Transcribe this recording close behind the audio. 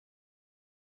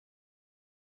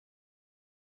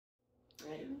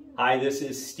Hi, this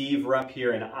is Steve Rupp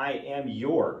here, and I am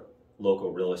your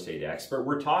local real estate expert.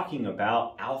 We're talking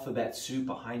about alphabet soup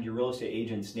behind your real estate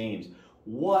agent's names.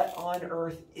 What on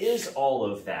earth is all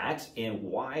of that, and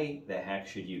why the heck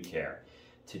should you care?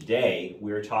 Today,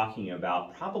 we're talking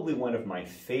about probably one of my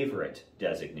favorite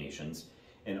designations,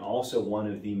 and also one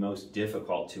of the most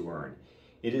difficult to earn.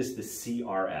 It is the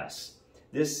CRS.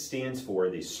 This stands for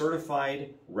the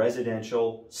Certified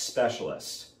Residential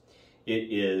Specialist.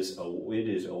 It is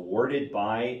awarded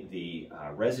by the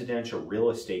Residential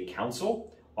Real Estate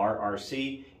Council,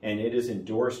 RRC, and it is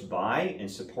endorsed by and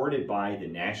supported by the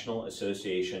National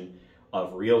Association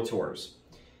of Realtors.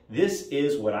 This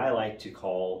is what I like to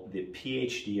call the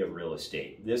PhD of real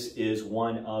estate. This is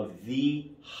one of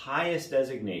the highest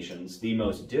designations, the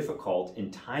most difficult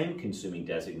and time-consuming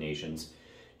designations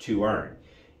to earn.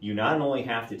 You not only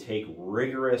have to take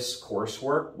rigorous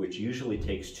coursework, which usually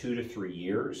takes 2 to 3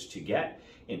 years to get,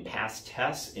 and pass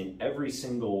tests in every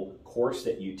single course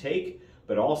that you take,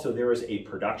 but also there is a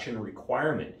production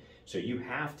requirement. So you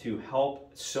have to help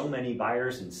so many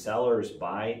buyers and sellers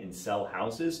buy and sell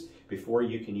houses before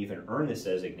you can even earn this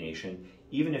designation,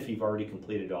 even if you've already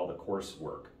completed all the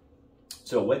coursework.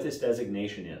 So what this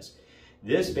designation is,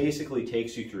 this basically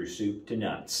takes you through soup to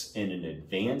nuts in an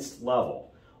advanced level,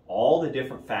 all the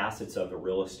different facets of the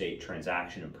real estate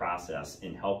transaction and process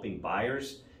in helping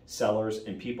buyers, sellers,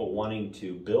 and people wanting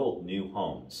to build new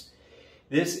homes.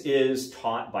 This is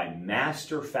taught by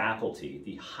master faculty,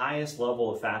 the highest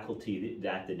level of faculty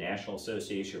that the National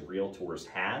Association of Realtors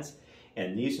has,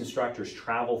 and these instructors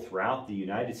travel throughout the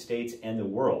United States and the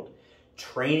world,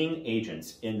 training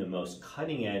agents in the most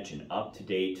cutting edge and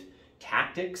up-to-date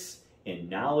tactics and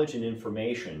knowledge and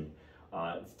information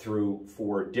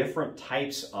for different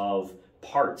types of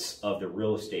parts of the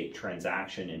real estate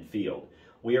transaction and field.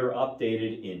 We are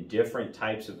updated in different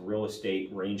types of real estate,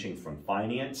 ranging from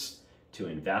finance to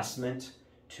investment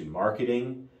to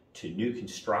marketing to new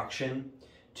construction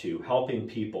to helping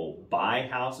people buy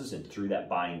houses, and through that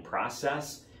buying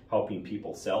process, helping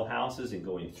people sell houses and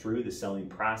going through the selling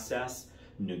process,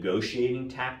 negotiating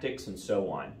tactics, and so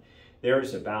on.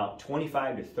 There's about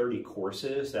 25 to 30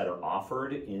 courses that are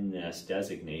offered in this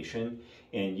designation,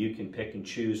 and you can pick and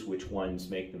choose which ones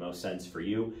make the most sense for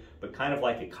you. But kind of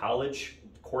like a college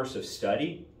course of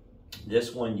study,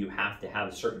 this one you have to have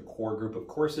a certain core group of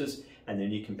courses, and then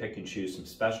you can pick and choose some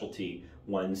specialty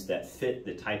ones that fit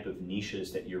the type of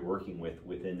niches that you're working with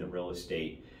within the real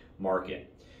estate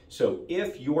market. So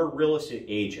if your real estate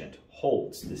agent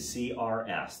holds the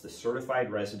CRS, the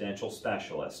Certified Residential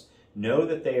Specialist, know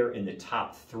that they are in the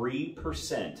top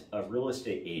 3% of real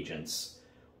estate agents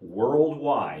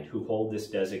worldwide who hold this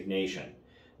designation.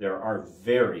 There are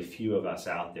very few of us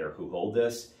out there who hold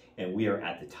this, and we are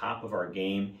at the top of our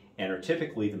game and are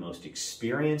typically the most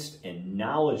experienced and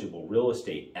knowledgeable real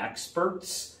estate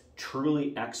experts,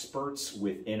 truly experts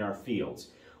within our fields.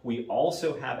 We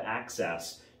also have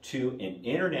access to an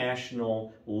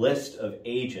international list of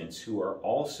agents who are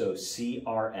also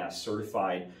CRS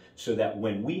certified, so that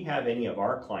when we have any of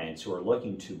our clients who are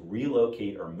looking to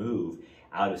relocate or move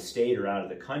out of state or out of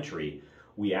the country,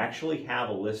 we actually have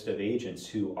a list of agents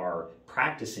who are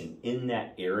practicing in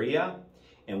that area,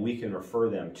 and we can refer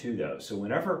them to those. So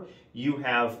whenever you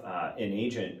have an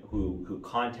agent who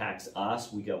contacts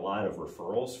us, we get a lot of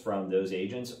referrals from those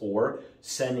agents, or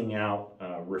sending out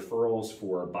referrals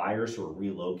for buyers who are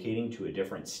relocating to a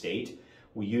different state.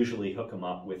 We usually hook them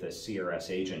up with a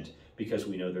CRS agent because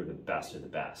we know they're the best of the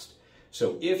best.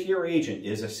 So if your agent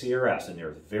is a CRS, and there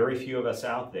are very few of us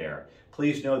out there,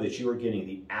 please know that you are getting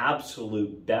the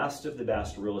absolute best of the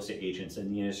best real estate agents in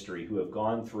the industry who have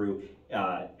gone through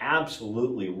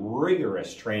absolutely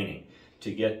rigorous training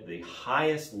to get the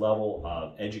highest level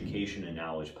of education and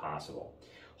knowledge possible.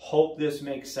 Hope this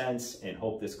makes sense, and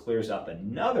hope this clears up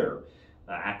another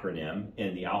acronym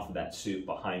in the alphabet soup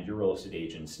behind your real estate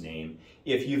agent's name.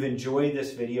 If you've enjoyed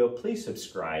this video, please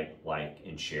subscribe, like,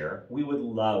 and share. We would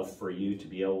love for you to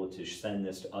be able to send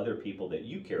this to other people that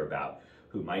you care about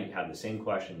who might have the same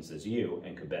questions as you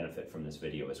and could benefit from this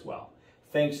video as well.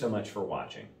 Thanks so much for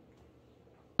watching.